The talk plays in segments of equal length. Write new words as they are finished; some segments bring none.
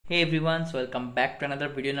Hey everyone, so welcome back to another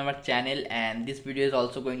video on our channel, and this video is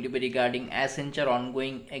also going to be regarding Accenture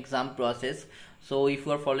ongoing exam process. So if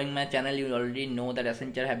you are following my channel, you already know that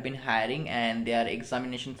Accenture have been hiring and their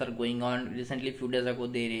examinations are going on. Recently, few days ago,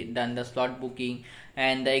 they done the slot booking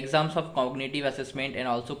and the exams of cognitive assessment and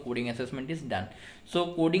also coding assessment is done.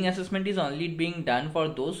 So coding assessment is only being done for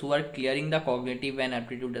those who are clearing the cognitive and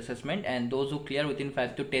aptitude assessment, and those who clear within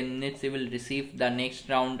 5 to 10 minutes, they will receive the next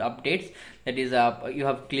round updates. That is, you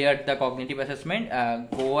have cleared the cognitive assessment,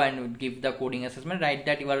 go and give the coding assessment. Right,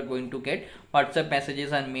 that you are going to get WhatsApp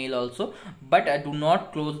messages and mail also, but do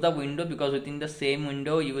not close the window, because within the same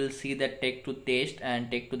window you will see that take to test and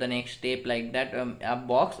take to the next step, like that a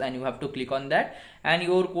box, and you have to click on that and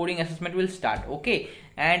your coding assessment will start. Okay,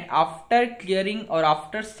 and after clearing or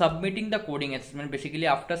after submitting the coding assessment, basically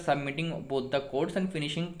after submitting both the codes and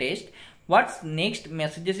finishing test, what's next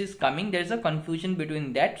messages is coming, there is a confusion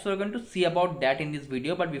between that. So we're going to see about that in this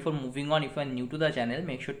video. But before moving on, if you are new to the channel,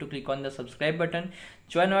 make sure to click on the subscribe button,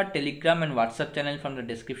 join our Telegram and WhatsApp channel from the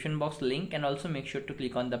description box link, and also make sure to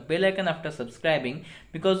click on the bell icon after subscribing,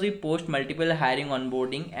 because we post multiple hiring,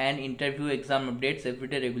 onboarding and interview exam updates every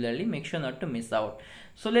day regularly. Make sure not to miss out.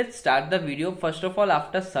 So let's start the video. First of all,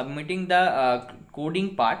 after submitting the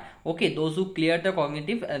coding part, okay, those who clear the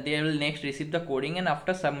cognitive, they will next receive the coding, and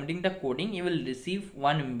after submitting the coding, you will receive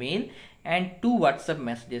one mail and two WhatsApp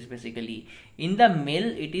messages. Basically in the mail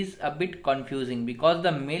it is a bit confusing, because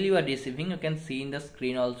the mail you are receiving, you can see in the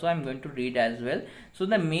screen also, I'm going to read as well. So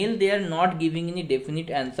the mail, they are not giving any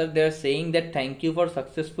definite answer. They are saying that thank you for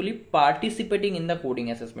successfully participating in the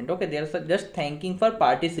coding assessment. Okay, they are just thanking for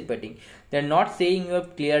participating. They are not saying you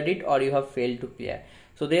have cleared it or you have failed to clear.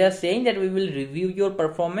 So they are saying that we will review your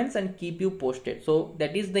performance and keep you posted. So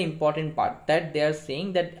that is the important part, that they are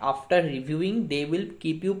saying that after reviewing they will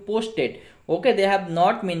keep you posted. Okay, they have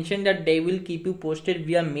not mentioned that they will keep you posted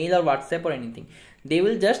via mail or WhatsApp or anything. They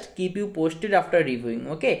will just keep you posted after reviewing.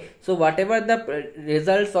 Okay, so whatever the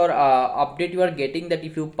results or update you are getting, that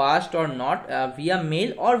if you passed or not, via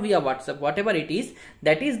mail or via WhatsApp, whatever it is,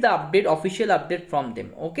 that is the update, official update from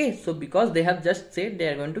them. Okay, so because they have just said they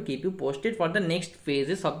are going to keep you posted for the next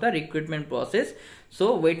phases of the recruitment process,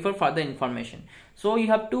 so wait for further information. So you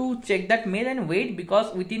have to check that mail and wait,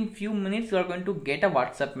 because within few minutes you are going to get a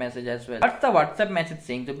WhatsApp message as well. What's the WhatsApp message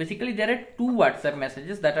saying? So basically there are two WhatsApp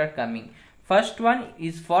messages that are coming. First one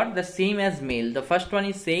is for the same as mail. The first one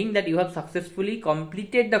is saying that you have successfully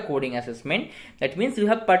completed the coding assessment. That means you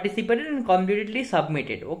have participated and completely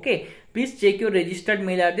submitted. Okay, please check your registered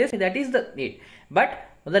mail address. That is it. But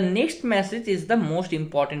the next message is the most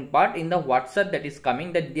important part in the WhatsApp that is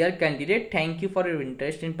coming, that dear candidate, thank you for your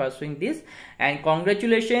interest in pursuing this and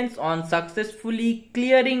congratulations on successfully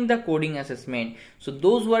clearing the coding assessment. So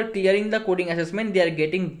those who are clearing the coding assessment, they are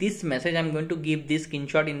getting this message. I'm going to give this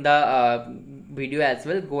screenshot in the video as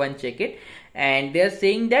well, go and check it. And they are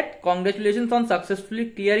saying that congratulations on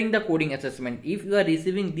successfully clearing the coding assessment. If you are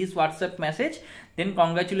receiving this WhatsApp message, then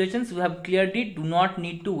congratulations, you have cleared it. Do not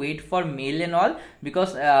need to wait for mail and all,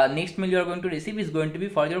 because next mail you are going to receive is going to be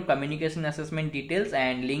for your communication assessment details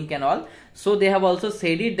and link and all. So they have also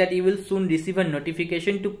said it that you will soon receive a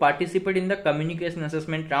notification to participate in the communication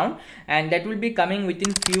assessment round, and that will be coming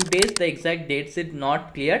within few days. The exact dates is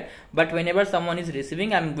not clear, but whenever someone is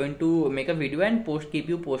receiving, I'm going to make a video and keep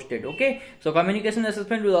you posted. Okay, so communication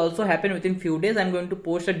assessment will also happen within few days. I'm going to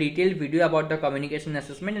post a detailed video about the communication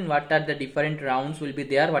assessment and what are the different rounds will be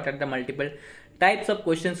there, what are the multiple types of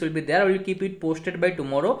questions will be there. I will keep it posted by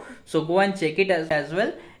tomorrow, so go and check it as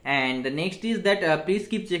well. And the next is that please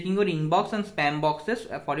keep checking your inbox and spam boxes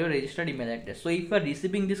for your registered email address. So if you are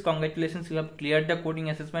receiving this, congratulations, you have cleared the coding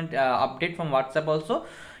assessment update from WhatsApp also,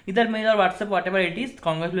 either mail or WhatsApp, whatever it is,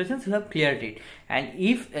 congratulations, you have cleared it. And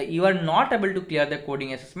if you are not able to clear the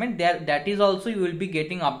coding assessment, that is also you will be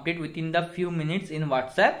getting update within the few minutes in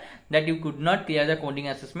WhatsApp that you could not clear the coding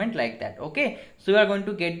assessment, like that. Okay, so you are going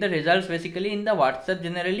to get the results basically in the WhatsApp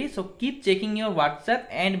generally. So keep checking your WhatsApp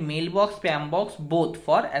and mailbox, spam box, both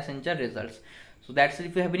for Accenture results. So that's it.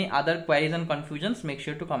 If you have any other queries and confusions, make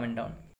sure to comment down.